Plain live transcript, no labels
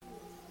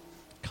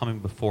coming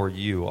before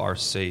you, our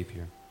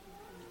Savior.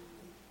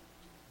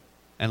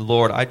 And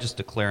Lord, I just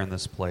declare in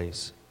this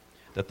place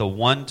that the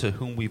one to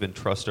whom we've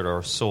entrusted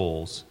our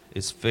souls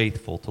is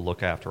faithful to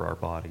look after our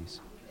bodies.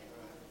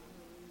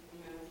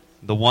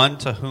 The one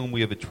to whom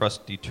we have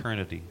entrusted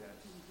eternity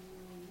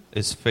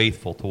is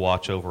faithful to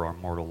watch over our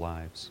mortal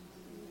lives.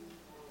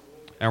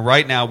 And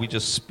right now we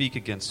just speak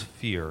against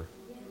fear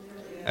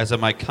as it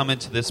might come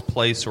into this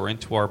place or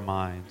into our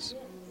minds,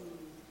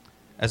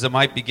 as it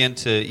might begin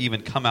to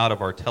even come out of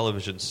our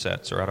television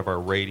sets or out of our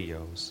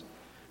radios.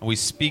 And we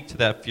speak to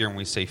that fear and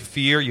we say,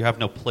 fear, you have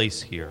no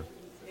place here.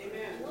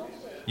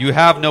 You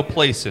have no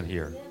place in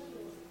here.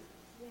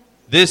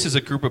 This is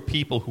a group of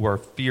people who are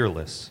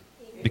fearless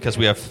because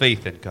we have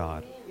faith in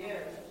God.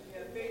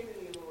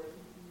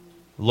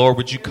 Lord,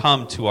 would you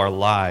come to our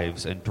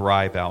lives and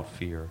drive out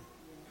fear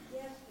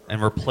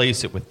and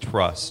replace it with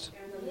trust?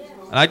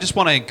 And I just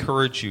want to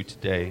encourage you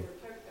today,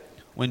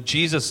 when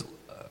Jesus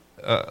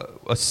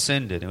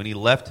ascended and when he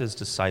left his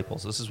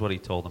disciples, this is what he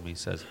told them. He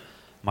says,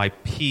 my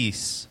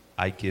peace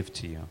I give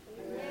to you.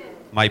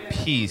 My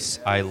peace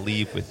I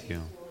leave with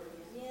you.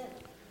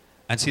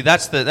 And see,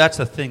 that's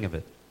the thing of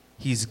it.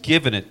 He's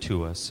given it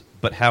to us,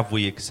 but have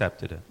we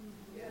accepted it?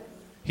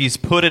 He's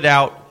put it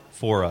out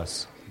for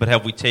us, but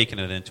have we taken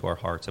it into our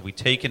hearts? Have we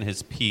taken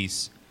his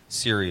peace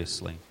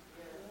seriously?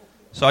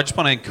 So I just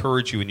want to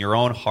encourage you in your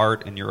own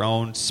heart, in your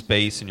own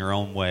space, in your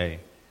own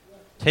way.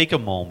 Take a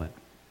moment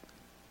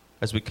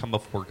as we come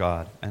before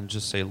God and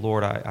just say,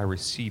 Lord, I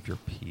receive your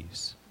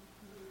peace.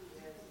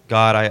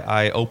 God,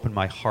 I open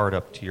my heart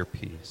up to your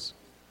peace.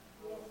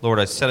 Lord,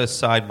 I set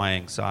aside my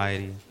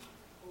anxiety.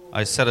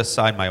 I set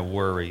aside my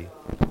worry.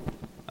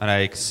 And I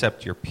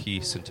accept your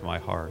peace into my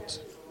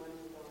heart.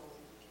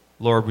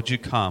 Lord, would you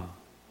come?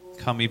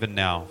 Come even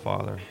now,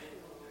 Father.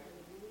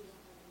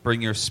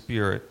 Bring your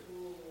Spirit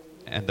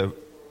and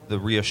the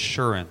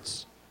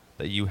reassurance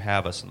that you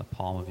have us in the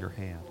palm of your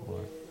hand,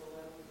 Lord.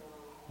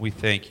 We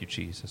thank you,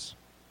 Jesus.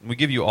 And we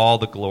give you all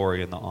the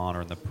glory and the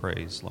honor and the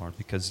praise, Lord,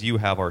 because you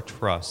have our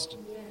trust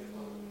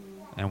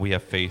and we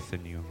have faith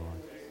in you,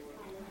 Lord.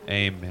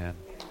 Amen.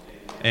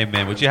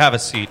 Amen. Would you have a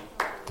seat?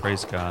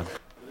 Praise God.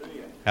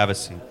 Have a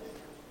seat.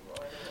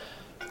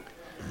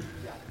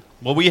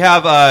 Well, we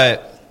have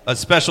a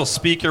special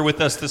speaker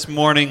with us this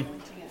morning.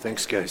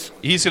 Thanks, guys.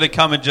 He's going to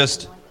come and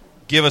just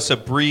give us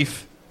some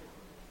brief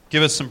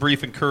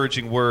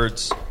encouraging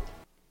words.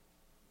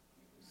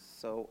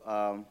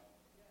 So,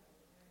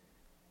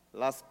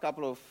 last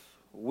couple of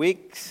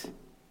weeks,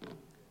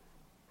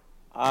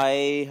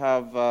 I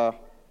have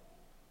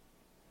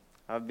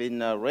been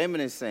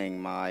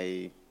reminiscing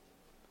my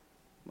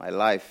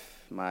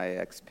life, my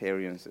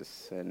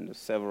experiences, and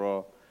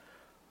several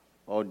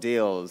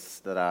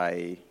ordeals that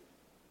I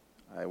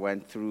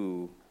went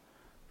through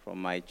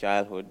from my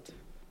childhood.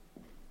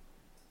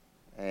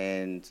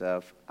 And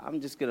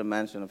I'm just going to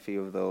mention a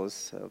few of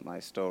those, my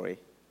story.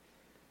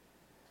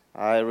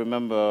 I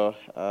remember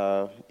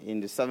in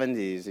the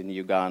 70s in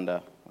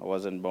Uganda, I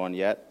wasn't born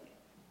yet,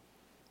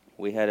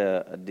 we had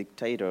a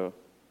dictator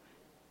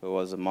who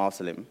was a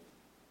Muslim.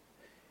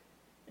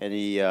 And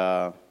he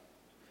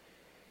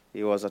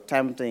was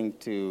attempting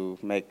to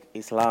make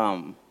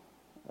Islam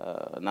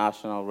a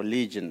national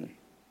religion.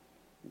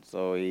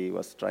 So he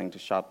was trying to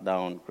shut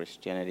down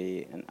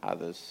Christianity and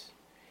others.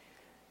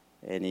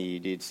 And he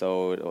did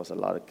so. There was a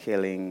lot of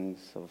killings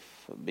of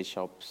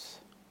bishops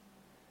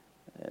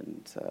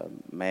and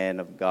men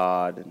of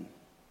God. And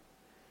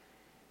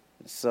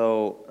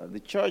so the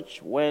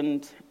church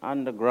went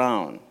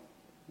underground.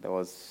 There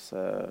was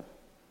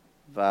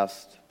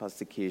vast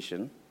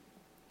persecution.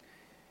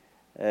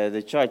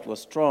 The church was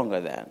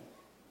stronger then.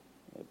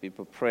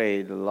 People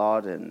prayed a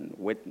lot and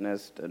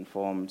witnessed and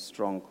formed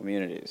strong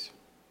communities.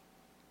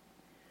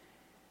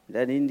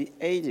 Then in the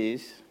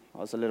 80s, I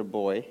was a little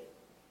boy.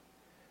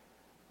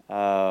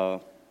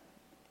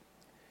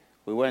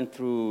 We went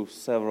through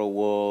several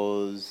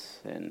wars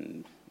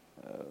and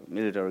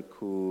military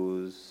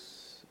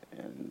coups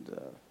and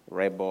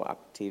rebel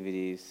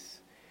activities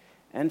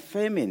and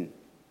famine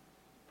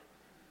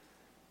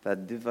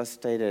that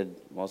devastated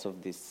most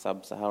of the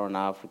sub-Saharan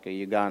Africa,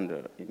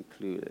 Uganda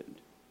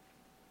included.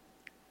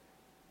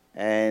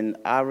 And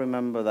I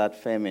remember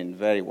that famine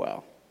very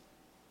well.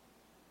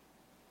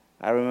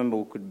 I remember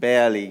we could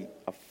barely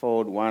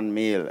afford one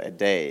meal a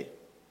day.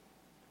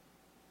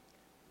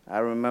 I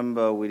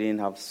remember we didn't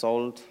have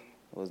salt,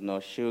 there was no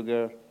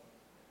sugar,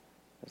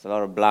 there's a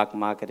lot of black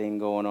marketing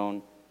going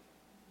on.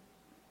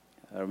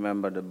 I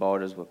remember the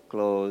borders were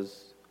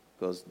closed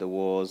because the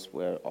wars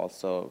were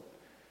also,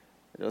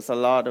 there was a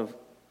lot of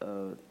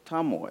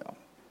turmoil.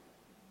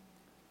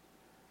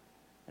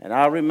 And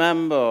I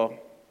remember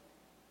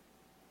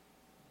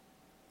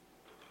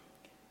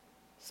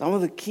some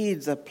of the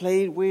kids I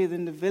played with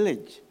in the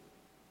village.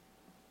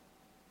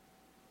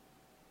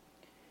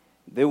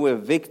 They were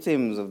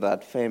victims of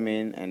that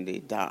famine and they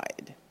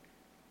died.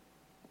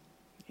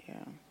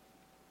 Yeah.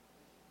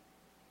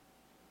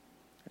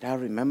 But I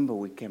remember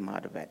we came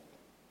out of it.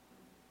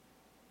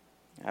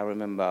 I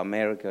remember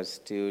America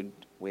stood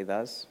with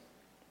us.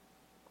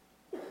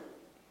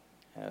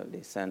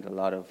 They sent a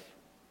lot of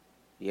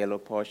yellow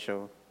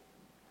posho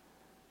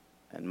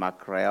and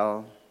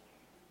mackerel,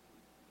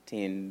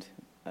 tinned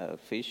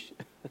fish.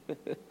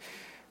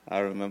 I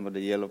remember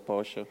the yellow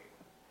posho.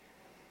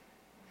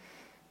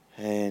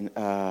 And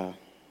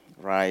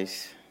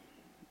rice.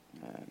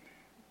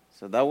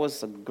 So that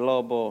was a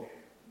global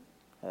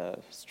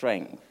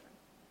strength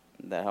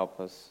that helped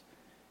us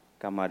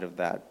come out of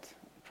that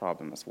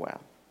problem as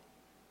well.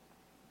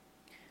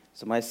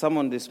 So my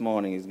sermon this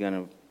morning is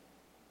going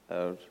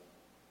to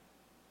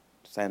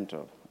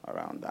center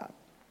around that.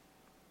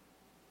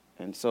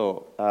 And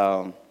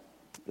so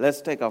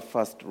let's take our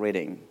first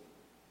reading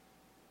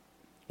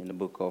in the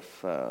book of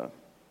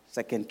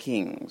 2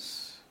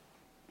 Kings.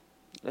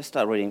 Let's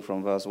start reading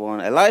from verse 1.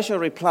 Elisha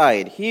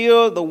replied,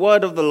 "Hear the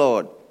word of the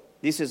Lord.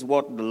 This is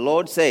what the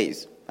Lord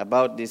says.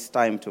 About this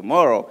time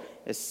tomorrow,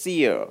 a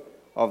seer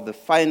of the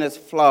finest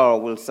flour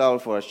will sell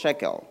for a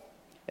shekel,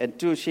 and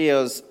 2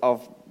 shears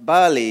of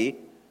barley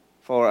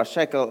for a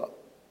shekel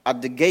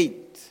at the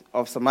gate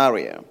of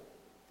Samaria."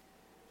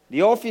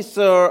 The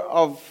officer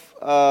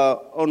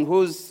on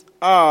whose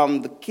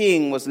arm the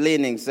king was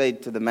leaning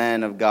said to the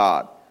man of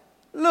God,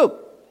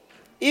 "Look,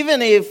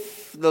 even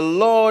if the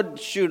Lord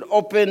should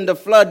open the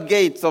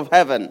floodgates of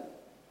heaven,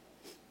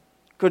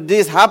 could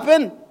this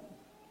happen?"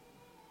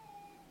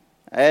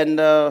 And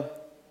the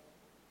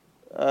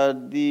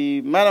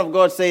man of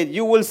God said,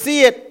 "You will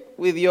see it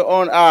with your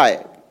own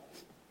eye,"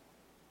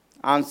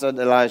 answered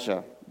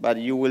Elisha, "but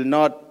you will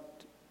not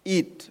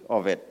eat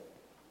of it."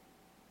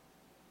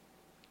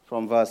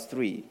 From verse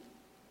 3.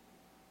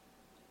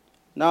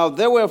 Now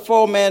there were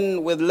 4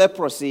 men with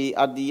leprosy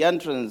at the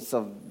entrance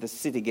of the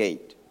city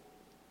gate.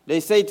 They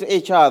say to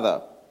each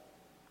other,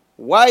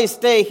 "Why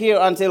stay here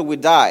until we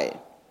die?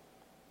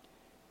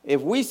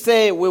 If we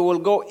say we will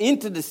go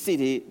into the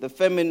city, the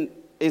famine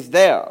is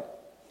there,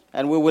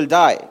 and we will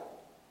die.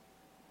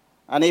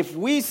 And if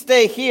we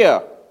stay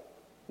here,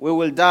 we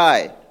will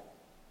die.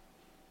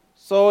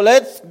 So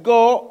let's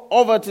go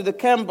over to the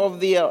camp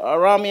of the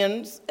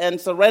Arameans and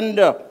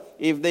surrender.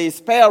 If they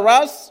spare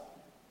us,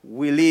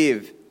 we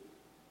live.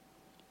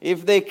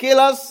 If they kill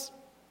us,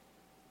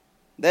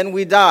 then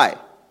we die."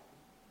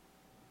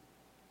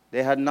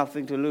 They had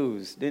nothing to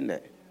lose, didn't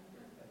they?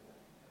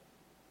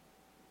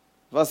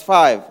 Verse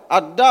 5.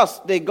 At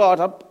dusk they got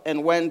up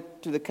and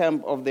went to the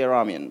camp of the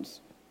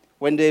Arameans.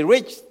 When they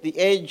reached the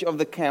edge of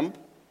the camp,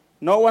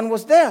 no one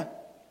was there.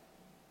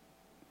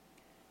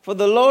 For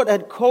the Lord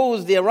had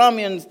caused the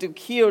Arameans to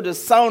hear the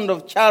sound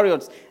of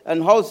chariots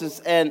and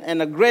horses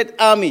and a great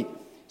army,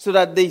 so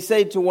that they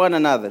said to one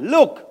another,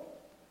 "Look,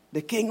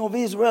 the king of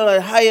Israel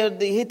had hired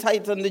the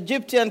Hittites and the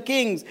Egyptian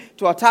kings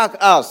to attack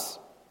us."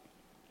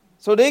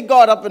 So they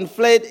got up and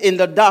fled in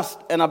the dust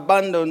and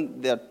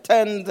abandoned their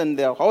tents and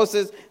their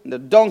horses and their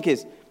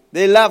donkeys.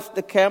 They left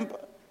the camp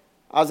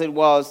as it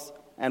was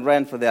and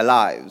ran for their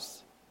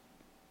lives.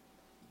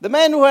 The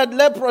man who had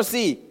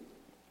leprosy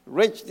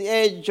reached the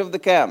edge of the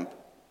camp,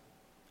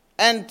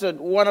 entered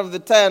one of the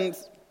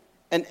tents,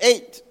 and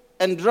ate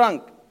and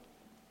drank.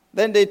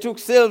 Then they took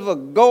silver,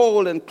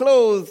 gold, and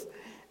clothes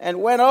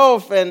and went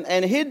off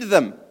and hid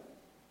them.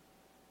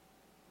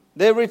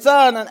 They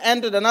returned and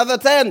entered another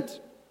tent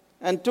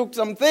and took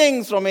some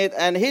things from it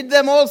and hid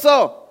them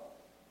also.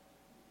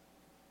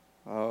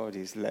 Oh,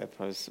 these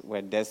lepers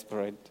were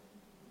desperate.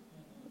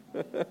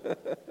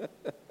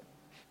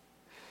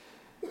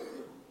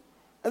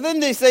 And then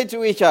they say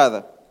to each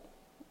other,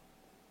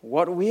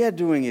 "What we are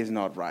doing is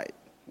not right,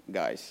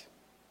 guys.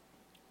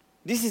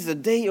 This is a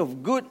day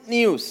of good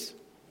news,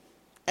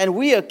 and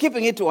we are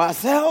keeping it to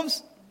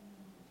ourselves.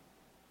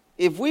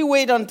 If we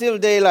wait until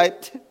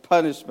daylight,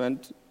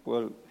 punishment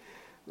will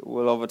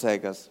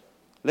overtake us.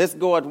 Let's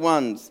go at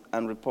once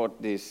and report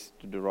this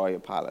to the royal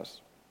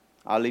palace."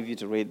 I'll leave you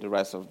to read the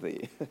rest of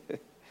the...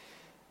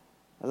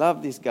 I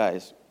love these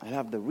guys. I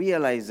love the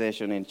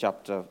realization in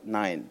chapter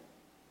 9.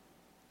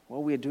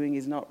 What we're doing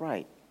is not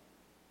right.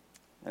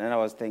 And then I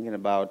was thinking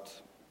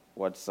about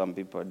what some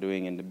people are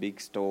doing in the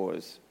big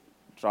stores,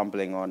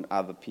 trampling on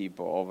other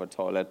people over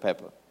toilet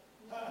paper.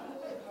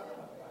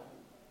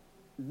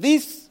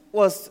 This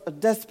was a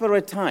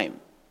desperate time.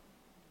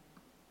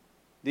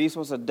 This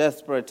was a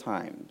desperate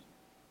time.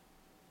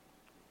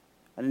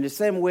 And in the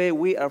same way,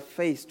 we are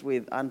faced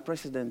with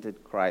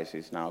unprecedented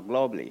crisis now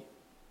globally.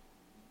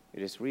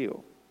 It is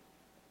real.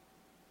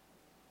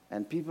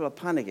 And people are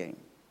panicking.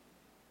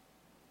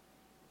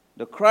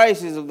 The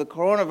crisis of the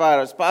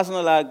coronavirus,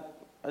 personally, I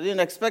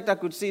didn't expect I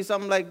could see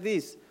something like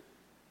this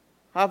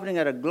happening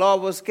at a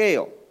global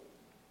scale.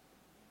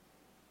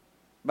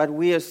 But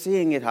we are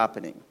seeing it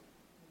happening.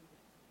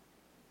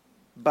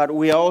 But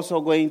we are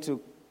also going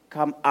to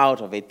come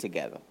out of it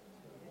together.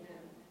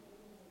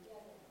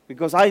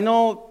 Because I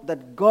know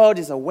that God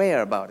is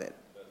aware about it.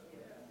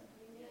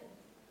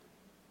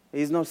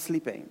 He's not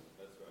sleeping.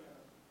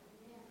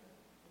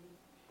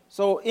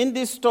 So in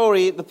this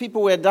story, the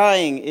people were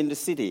dying in the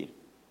city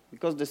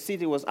because the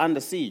city was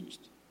under siege.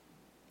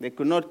 They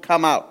could not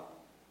come out.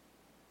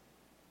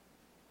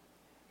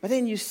 But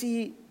then you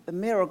see a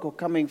miracle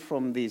coming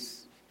from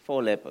these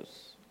 4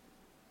 lepers.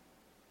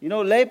 You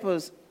know,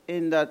 lepers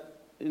in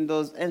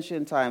those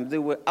ancient times, they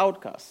were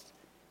outcasts.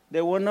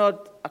 They were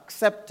not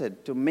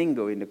accepted to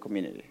mingle in the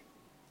community.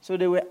 So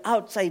they were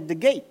outside the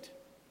gate.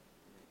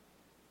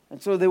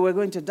 And so they were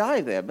going to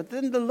die there. But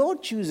then the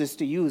Lord chooses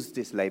to use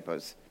these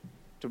lepers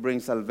to bring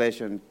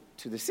salvation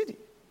to the city.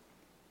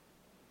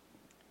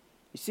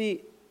 You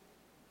see,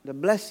 the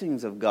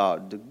blessings of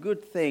God, the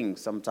good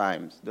things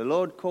sometimes, the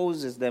Lord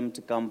causes them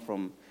to come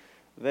from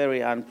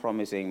very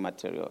unpromising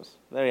materials,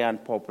 very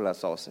unpopular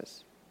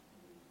sources,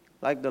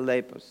 like the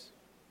lepers.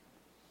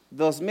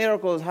 Those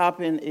miracles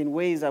happen in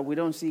ways that we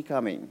don't see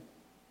coming,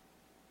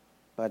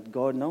 but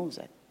God knows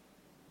it.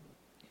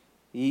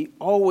 He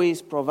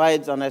always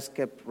provides an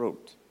escape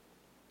route.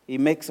 He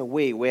makes a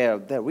way where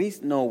there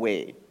is no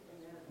way.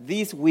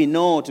 This we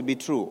know to be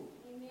true.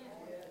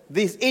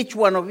 This, each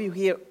one of you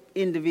here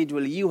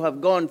individually, you have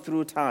gone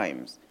through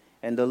times,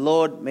 and the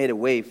Lord made a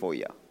way for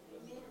you.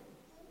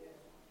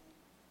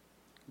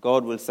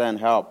 God will send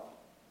help.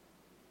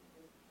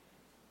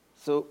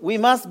 So we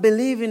must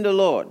believe in the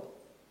Lord.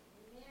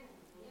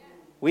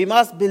 We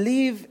must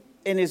believe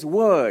in His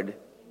word.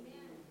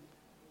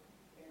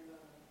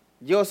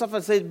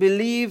 Joseph said,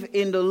 believe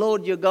in the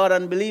Lord your God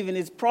and believe in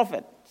His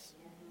prophets.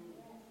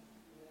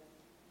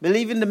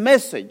 Believe in the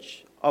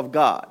message of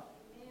God.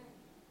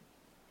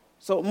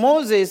 So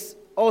Moses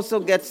also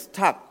gets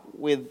stuck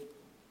with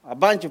a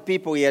bunch of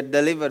people he had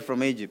delivered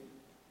from Egypt.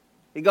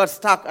 He got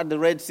stuck at the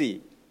Red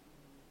Sea.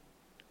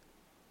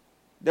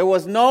 There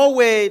was no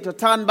way to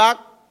turn back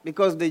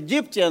because the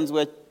Egyptians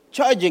were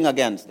charging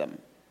against them.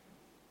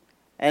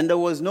 And there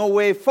was no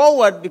way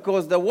forward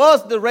because there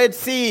was the Red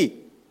Sea.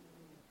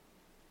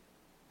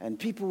 And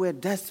people were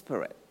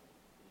desperate.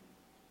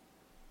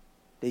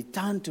 They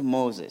turned to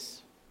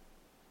Moses,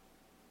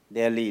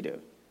 their leader.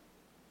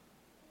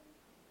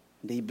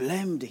 They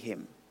blamed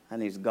him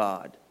and his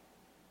God.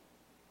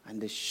 And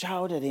they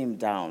shouted him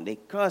down. They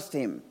cursed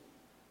him.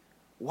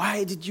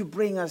 Why did you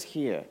bring us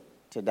here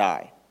to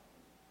die?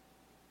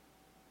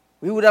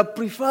 We would have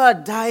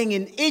preferred dying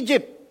in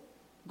Egypt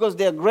because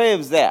there are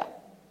graves there.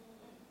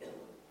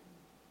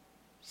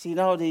 See,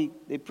 now they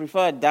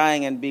prefer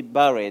dying and be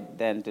buried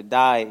than to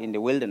die in the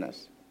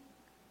wilderness.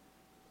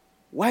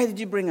 Why did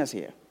you bring us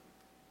here?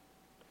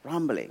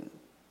 Grumbling,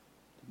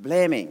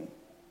 blaming,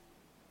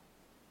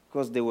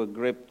 because they were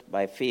gripped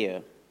by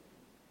fear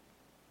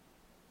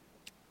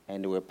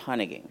and they were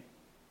panicking.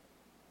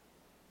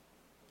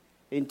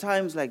 In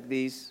times like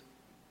these,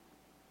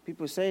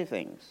 people say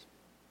things.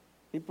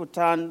 People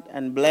turn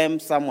and blame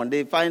someone.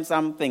 They find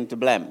something to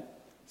blame,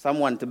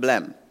 someone to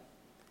blame.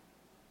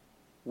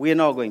 We are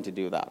not going to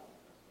do that.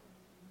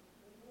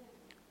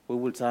 We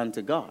will turn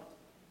to God.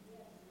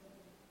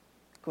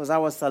 Because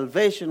our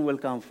salvation will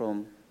come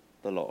from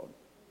the Lord.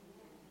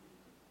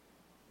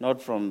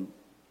 Not from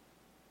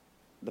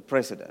the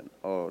president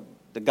or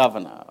the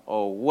governor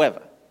or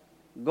whoever.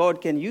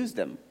 God can use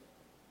them.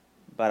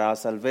 But our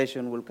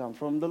salvation will come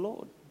from the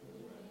Lord.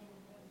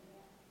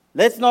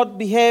 Let's not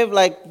behave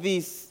like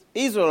these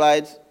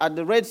Israelites at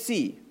the Red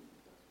Sea.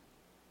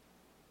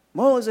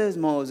 Moses,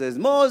 Moses,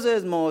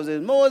 Moses,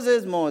 Moses,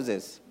 Moses,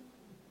 Moses.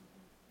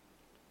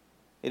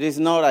 It is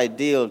not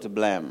ideal to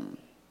blame.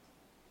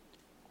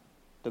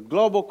 The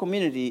global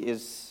community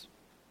is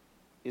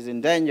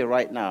in danger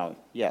right now,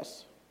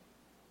 yes.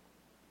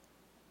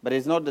 But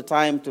it's not the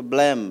time to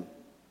blame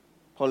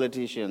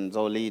politicians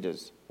or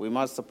leaders. We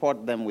must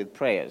support them with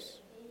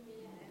prayers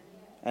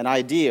and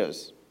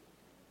ideas,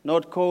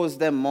 not cause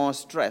them more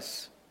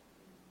stress.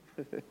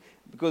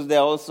 Because they're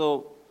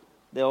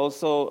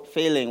also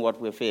feeling what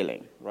we're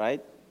feeling,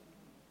 right?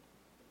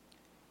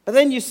 But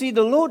then you see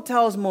the Lord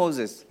tells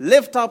Moses,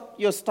 lift up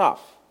your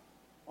staff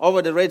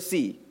over the Red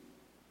Sea,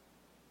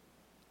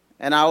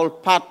 and I will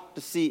part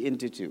the sea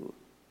into two.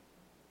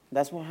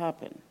 That's what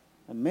happened.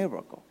 A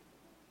miracle.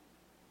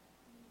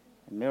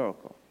 A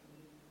miracle.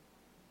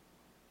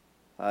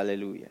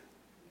 Hallelujah.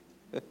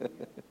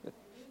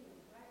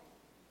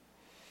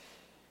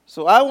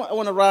 So I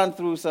want to run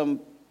through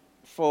some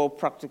 4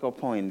 practical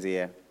points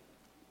here.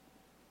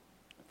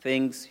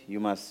 Things you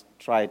must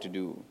try to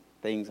do.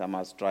 Things I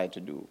must try to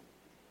do.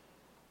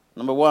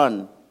 Number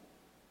 1,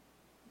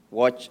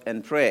 watch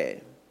and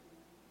pray.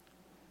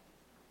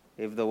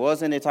 If there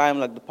was any time,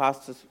 like the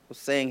pastor was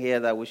saying here,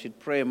 that we should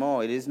pray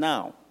more, it is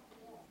now.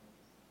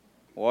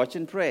 Watch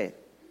and pray.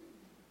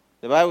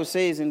 The Bible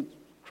says in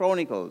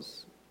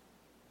Chronicles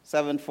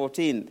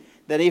 7:14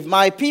 that if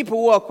my people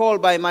who are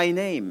called by my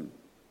name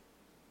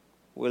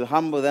will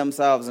humble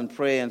themselves and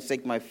pray and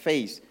seek my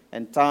face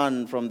and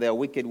turn from their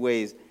wicked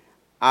ways,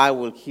 I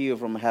will hear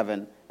from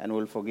heaven and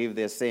will forgive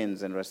their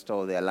sins and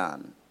restore their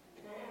land.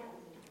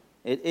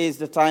 It is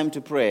the time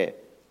to pray.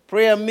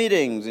 Prayer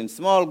meetings in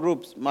small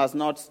groups must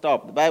not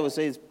stop. The Bible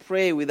says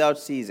pray without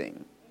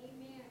ceasing.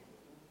 Amen.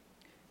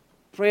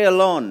 Pray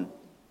alone.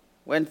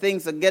 When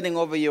things are getting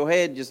over your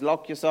head, just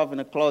lock yourself in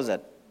a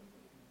closet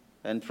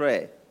and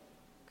pray.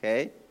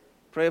 Okay?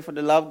 Pray for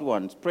the loved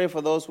ones. Pray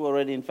for those who are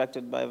already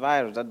infected by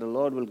virus, that the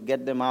Lord will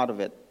get them out of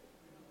it.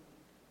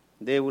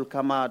 They will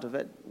come out of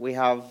it. We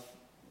have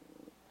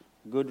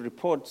good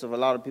reports of a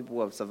lot of people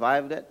who have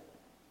survived it.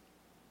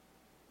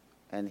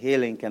 And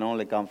healing can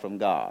only come from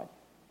God.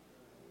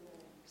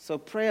 So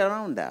pray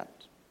around that.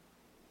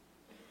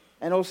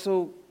 And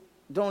also,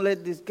 don't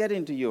let this get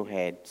into your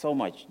head so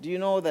much. Do you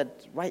know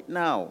that right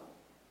now,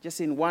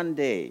 just in one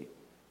day,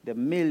 there are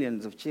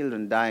millions of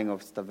children dying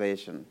of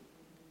starvation,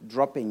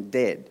 dropping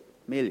dead,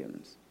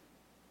 millions.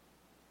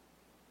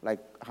 Like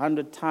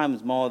 100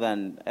 times more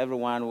than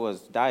everyone who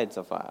has died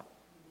so far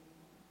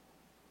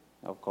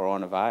of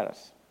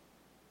coronavirus.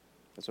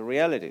 That's the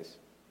realities.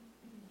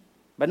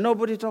 But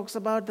nobody talks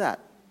about that.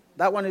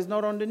 That one is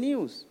not on the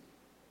news.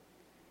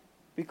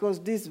 Because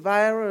this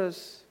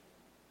virus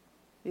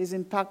is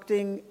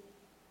impacting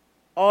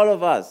all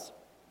of us.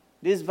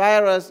 This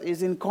virus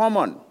is in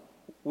common.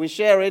 We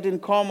share it in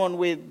common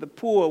with the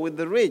poor, with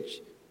the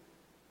rich,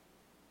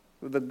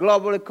 with the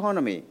global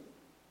economy.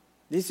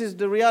 This is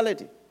the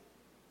reality.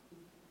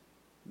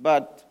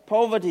 But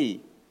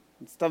poverty,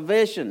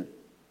 starvation,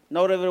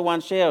 not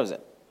everyone shares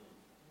it.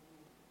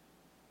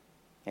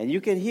 And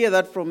you can hear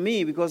that from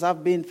me because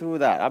I've been through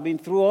that. I've been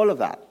through all of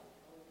that.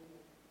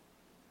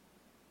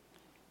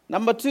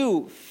 Number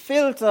 2,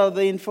 filter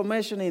the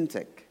information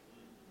intake.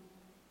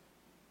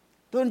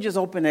 Don't just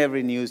open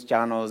every news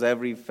channels,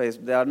 every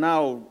Facebook. There are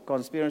now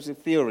conspiracy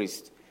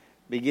theorists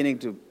beginning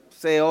to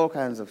say all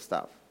kinds of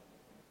stuff.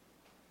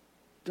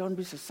 Don't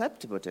be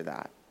susceptible to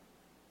that.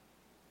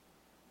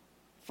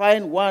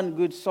 Find one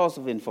good source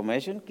of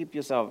information. Keep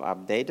yourself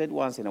updated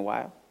once in a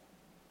while.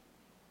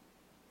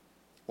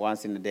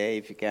 Once in a day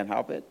if you can't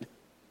help it.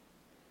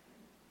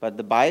 But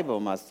the Bible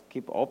must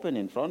keep open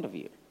in front of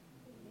you.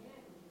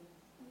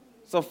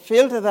 So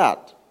filter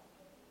that.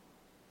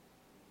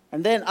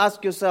 And then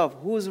ask yourself,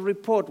 whose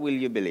report will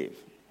you believe?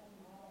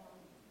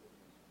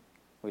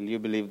 Will you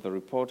believe the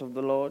report of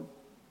the Lord?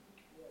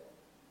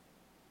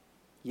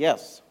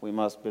 Yes, we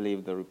must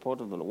believe the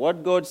report of the Lord.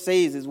 What God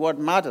says is what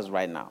matters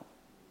right now.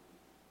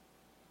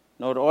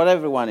 Not what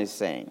everyone is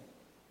saying.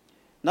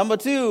 Number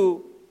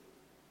 2,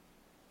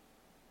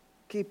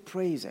 keep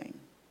praising.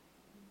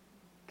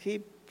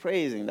 Keep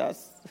praising.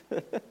 That's,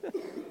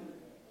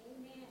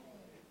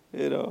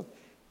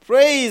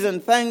 praise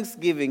and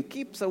thanksgiving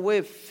keeps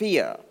away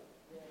fear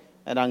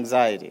and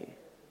anxiety.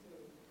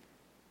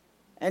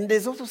 And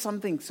there's also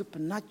something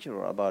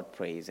supernatural about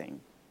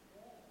praising.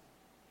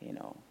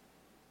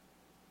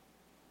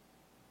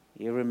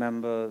 You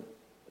remember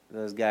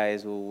those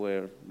guys who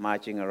were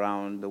marching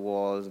around the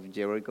walls of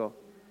Jericho?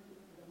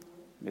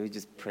 They were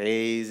just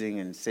praising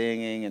and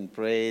singing and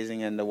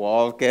praising, and the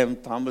wall came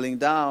tumbling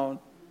down.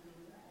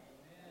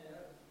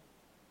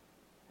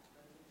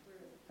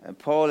 And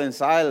Paul and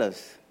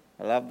Silas,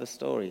 I love the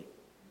story,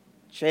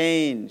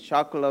 chained,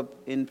 shackled up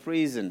in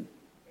prison.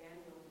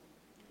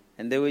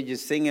 And they were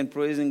just singing,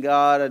 praising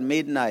God at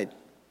midnight.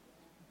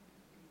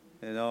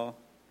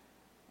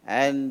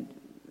 And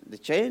the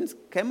chains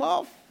came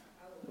off.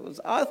 It was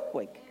an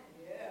earthquake.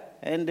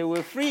 And they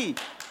were free.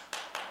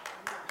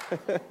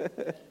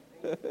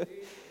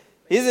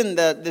 Isn't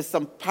that there's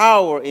some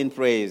power in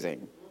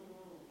praising?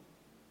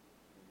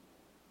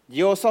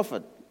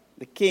 Jehoshaphat,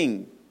 the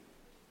king,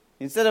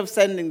 instead of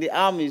sending the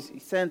armies, he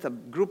sent a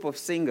group of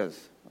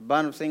singers, a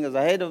band of singers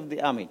ahead of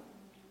the army.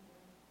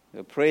 They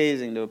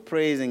were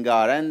praising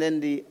God. And then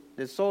the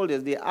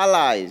soldiers, the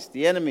allies,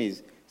 the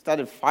enemies,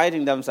 started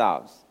fighting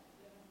themselves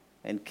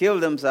and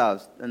killed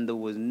themselves, and there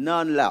was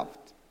none left.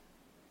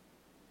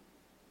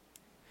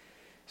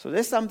 So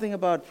there's something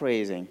about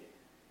praising.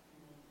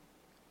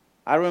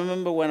 I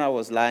remember when I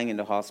was lying in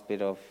the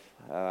hospital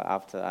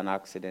after an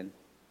accident,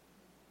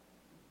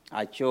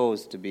 I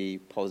chose to be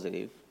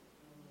positive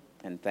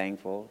and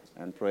thankful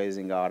and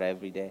praising God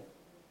every day.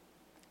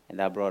 And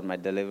that brought my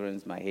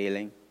deliverance, my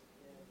healing.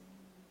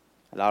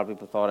 A lot of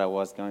people thought I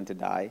was going to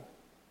die.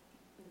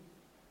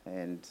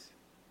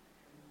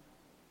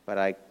 But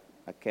I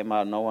came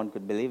out, no one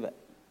could believe it.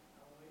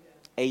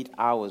 8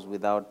 hours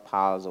without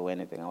pulse or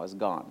anything, I was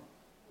gone.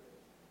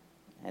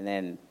 And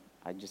then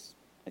I just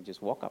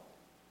woke up.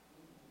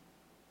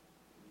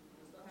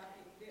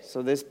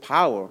 So there's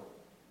power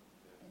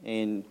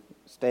in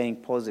staying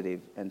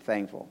positive and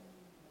thankful.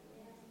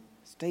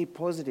 Stay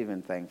positive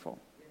and thankful.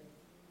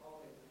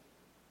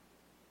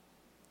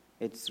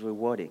 It's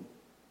rewarding.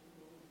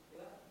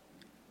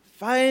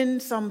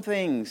 Find some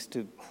things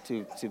to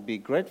be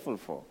grateful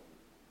for.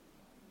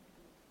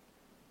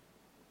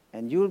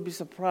 And you'll be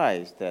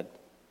surprised that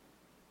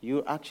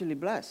you're actually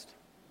blessed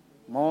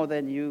more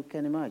than you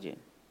can imagine.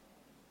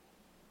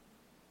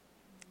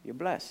 You're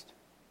blessed.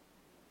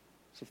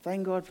 So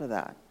thank God for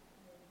that.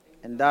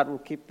 And that will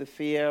keep the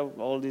fear,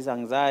 all these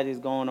anxieties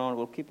going on,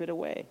 will keep it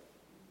away.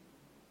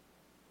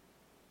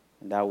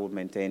 And that will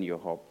maintain your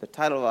hope. The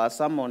title of our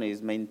sermon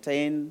is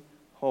Maintain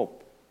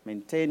Hope.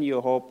 Maintain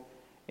your hope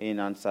during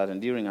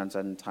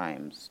uncertain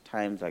times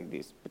like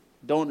this. But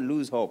don't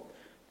lose hope.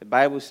 The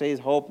Bible says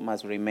hope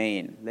must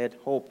remain. Let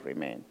hope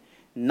remain.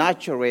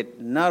 Nurture it,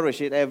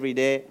 nourish it every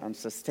day, and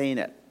sustain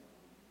it.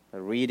 By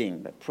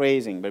reading, by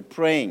praising, by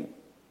praying.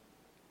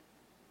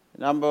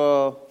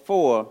 Number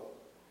 4,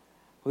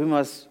 we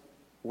must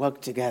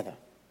work together.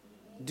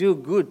 Do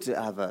good to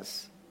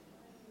others.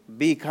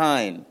 Be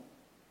kind.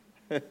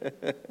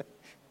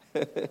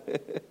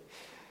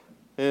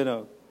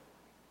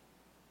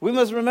 We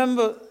must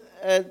remember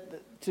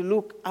to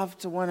look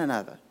after one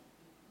another.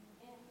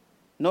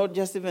 Not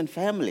just even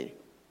family,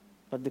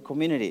 but the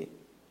community.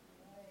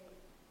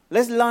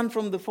 Let's learn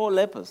from the 4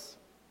 lepers.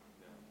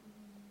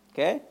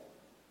 Okay?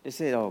 They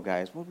said, oh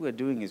guys, what we're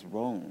doing is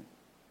wrong.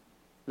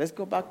 Let's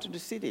go back to the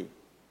city.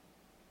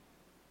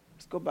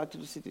 Let's go back to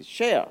the city.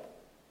 Share.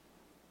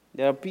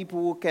 There are people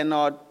who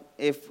cannot,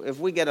 if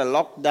we get a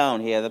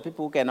lockdown here, the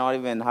people who cannot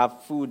even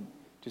have food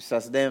to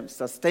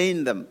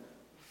sustain them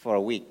for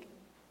a week.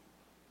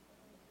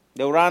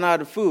 They'll run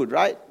out of food,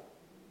 right?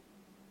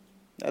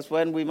 That's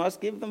when we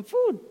must give them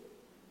food.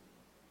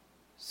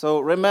 So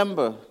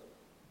remember,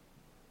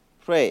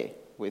 pray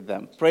with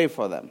them. Pray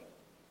for them.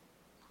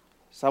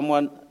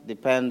 Someone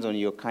depends on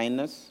your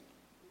kindness.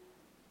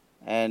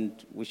 And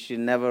we should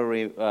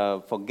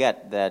never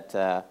forget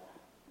that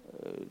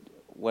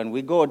when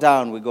we go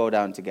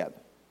down together.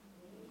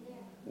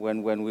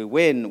 When we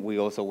win, we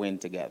also win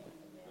together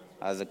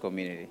as a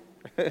community.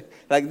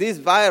 Like this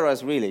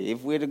virus, really,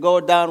 if we're to go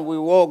down, we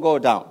will go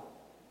down.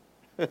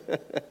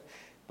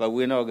 But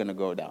we're not going to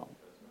go down.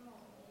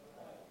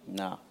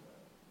 No.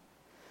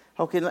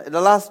 Okay,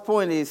 the last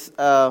point is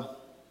the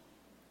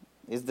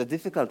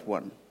difficult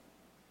one.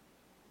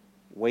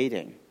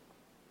 Waiting.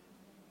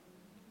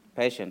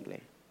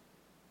 Patiently.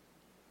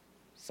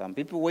 Some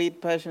people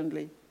wait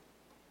patiently.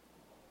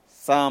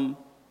 Some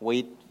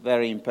wait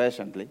very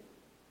impatiently.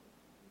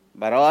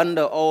 But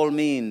under all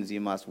means,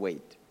 you must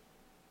wait.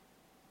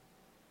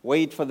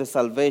 Wait for the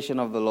salvation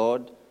of the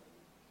Lord.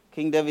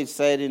 King David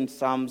said in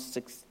Psalm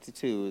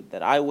 62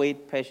 that I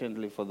wait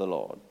patiently for the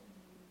Lord.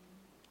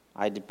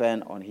 I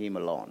depend on Him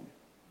alone.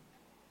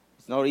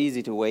 It's not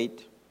easy to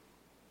wait,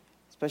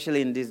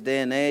 especially in this day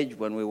and age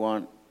when we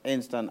want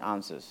instant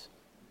answers.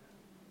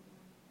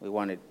 We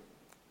want it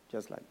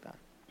just like that.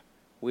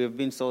 We have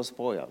been so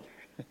spoiled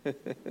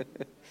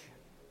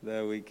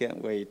that we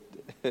can't wait.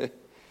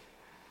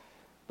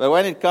 But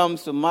when it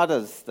comes to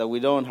matters that we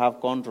don't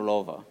have control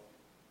over,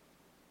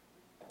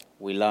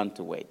 we learn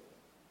to wait.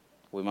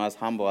 We must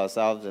humble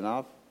ourselves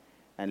enough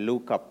and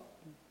look up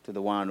to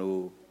the one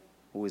who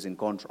is in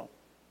control,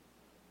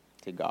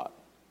 to God.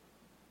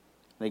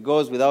 And it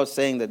goes without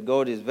saying that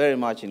God is very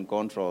much in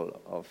control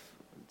of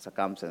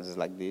circumstances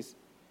like this,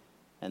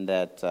 and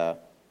that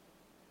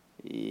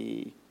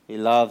He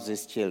loves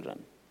His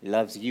children. He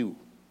loves you.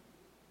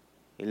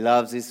 He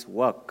loves His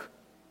work.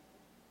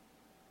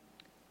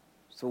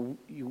 So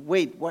you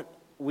wait. What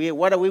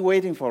are we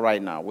waiting for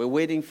right now? We're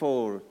waiting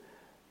for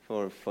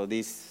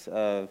this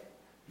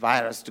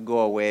virus to go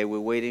away. We're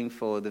waiting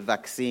for the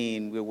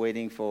vaccine. We're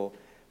waiting for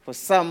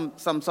some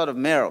sort of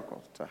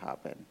miracle to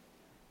happen.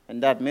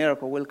 And that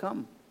miracle will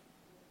come.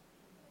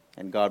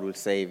 And God will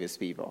save His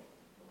people.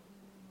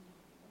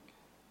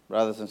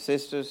 Brothers and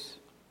sisters,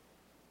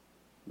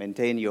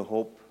 maintain your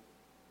hope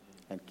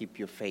and keep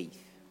your faith.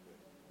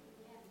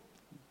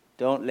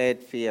 Don't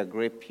let fear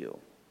grip you.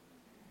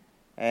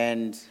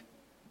 And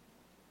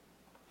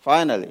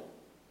finally,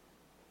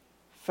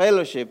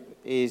 fellowship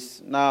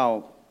is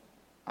now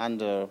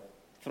under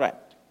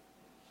threat.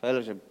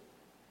 Fellowship,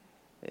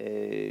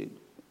 I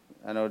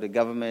know the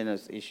government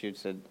has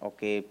said,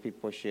 okay,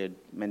 people should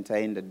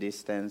maintain the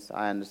distance.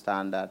 I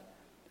understand that.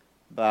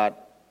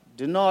 But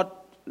do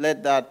not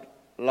let that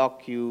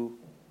lock you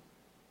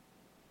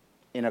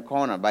in a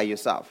corner by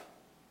yourself.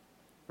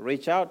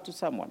 Reach out to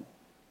someone.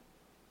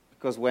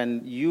 Because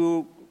when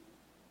you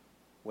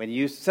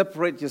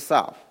separate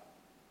yourself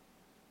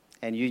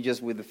and you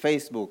just with the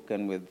Facebook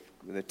and with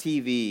the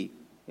TV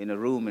in a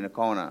room in a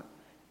corner,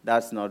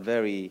 that's not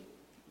very,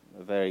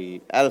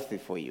 very healthy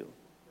for you.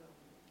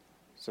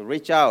 So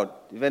reach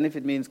out, even if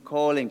it means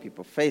calling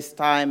people,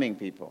 FaceTiming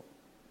people.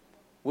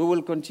 We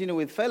will continue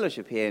with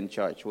fellowship here in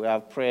church. We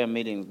have prayer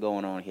meetings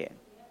going on here.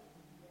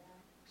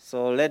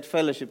 So let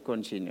fellowship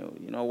continue.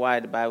 You know why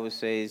the Bible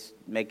says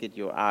make it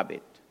your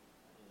habit,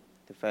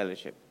 the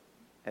fellowship,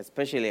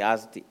 especially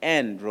as the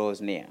end draws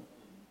near.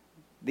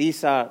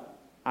 These are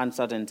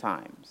uncertain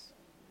times.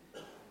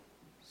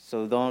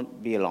 So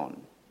don't be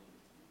alone.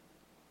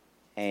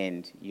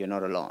 And you're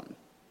not alone.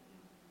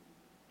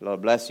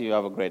 Lord bless you.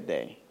 Have a great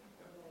day.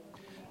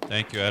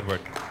 Thank you,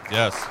 Edward.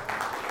 Yes.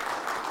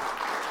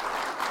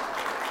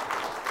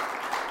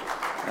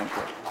 Thank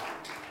you.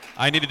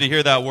 I needed to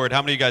hear that word.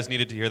 How many of you guys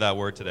needed to hear that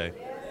word today?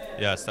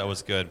 Yes, that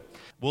was good.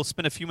 We'll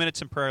spend a few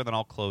minutes in prayer, then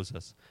I'll close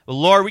this. But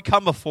Lord, we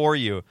come before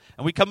you,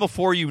 and we come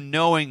before you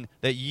knowing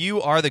that you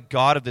are the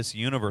God of this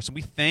universe. And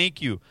we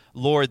thank you,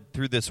 Lord,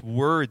 through this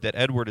word that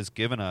Edward has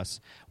given us.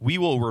 We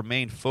will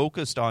remain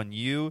focused on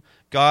you.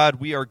 God,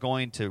 we are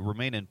going to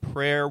remain in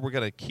prayer. We're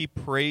going to keep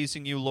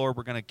praising you, Lord.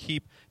 We're going to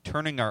keep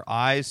turning our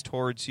eyes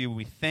towards you.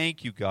 We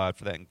thank you, God,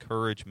 for that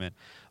encouragement.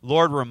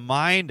 Lord,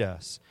 remind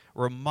us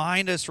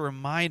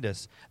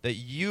that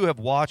you have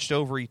watched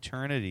over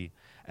eternity,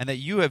 and that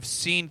you have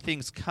seen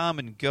things come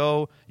and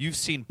go. You've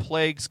seen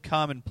plagues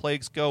come and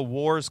plagues go,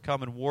 wars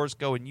come and wars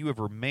go, and you have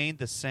remained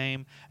the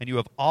same, and you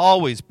have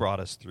always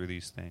brought us through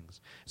these things.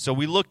 So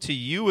we look to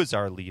you as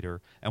our leader,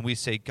 and we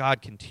say,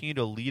 God, continue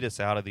to lead us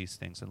out of these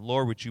things. And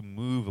Lord, would you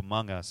move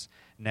among us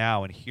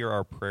now and hear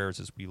our prayers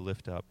as we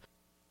lift up.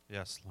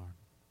 Yes, Lord.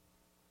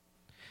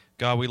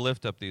 God, we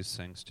lift up these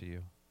things to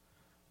you.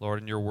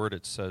 Lord, in your word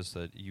it says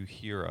that you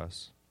hear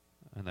us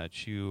and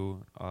that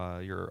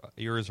your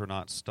ears are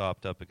not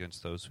stopped up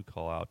against those who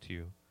call out to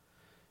you.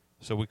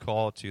 So we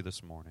call out to you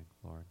this morning,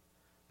 Lord.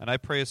 And I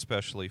pray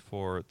especially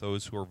for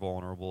those who are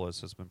vulnerable,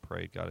 as has been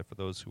prayed, God, for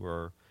those who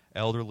are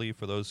elderly,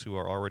 for those who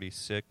are already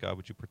sick, God,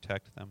 would you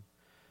protect them?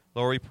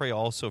 Lord, we pray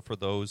also for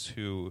those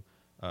who,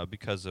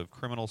 because of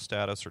criminal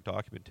status or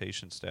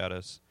documentation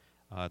status,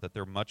 that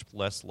they're much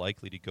less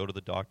likely to go to the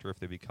doctor if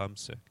they become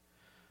sick.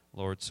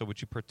 Lord, so would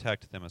you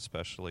protect them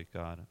especially,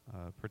 God.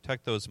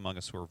 Protect those among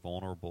us who are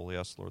vulnerable.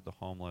 Yes, Lord, the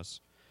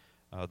homeless,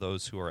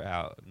 those who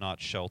are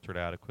not sheltered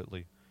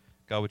adequately.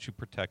 God, would you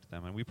protect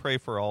them? And we pray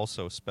for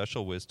also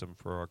special wisdom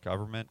for our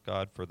government,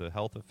 God, for the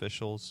health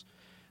officials.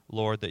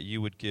 Lord, that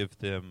you would give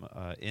them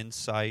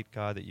insight,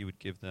 God, that you would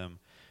give them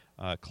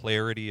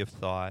clarity of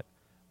thought.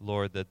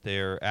 Lord, that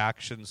their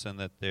actions and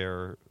that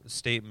their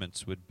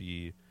statements would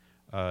be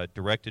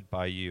directed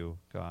by you,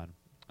 God.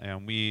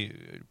 And we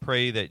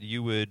pray that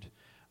you would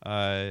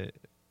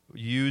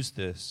use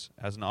this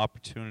as an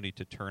opportunity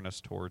to turn us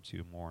towards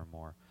you more and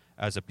more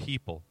as a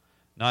people,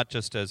 not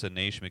just as a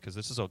nation, because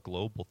this is a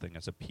global thing.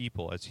 As a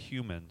people, as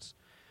humans,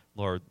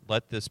 Lord,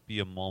 let this be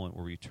a moment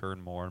where we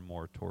turn more and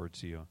more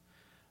towards you.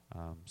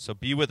 So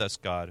be with us,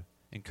 God.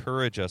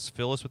 Encourage us.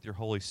 Fill us with your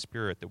Holy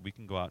Spirit that we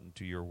can go out and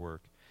do your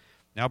work.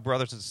 Now,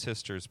 brothers and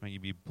sisters, may you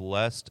be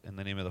blessed in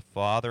the name of the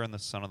Father and the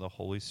Son and the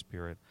Holy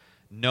Spirit,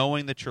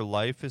 knowing that your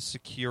life is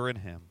secure in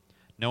him,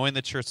 knowing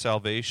that your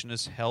salvation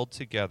is held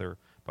together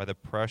by the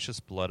precious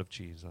blood of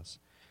Jesus,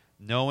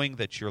 knowing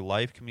that your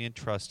life can be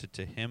entrusted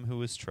to him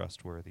who is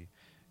trustworthy.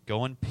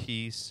 Go in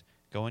peace,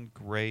 go in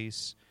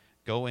grace,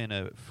 go in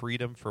a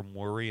freedom from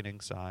worry and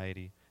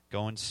anxiety,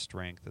 go in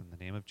strength in the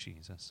name of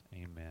Jesus.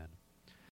 Amen.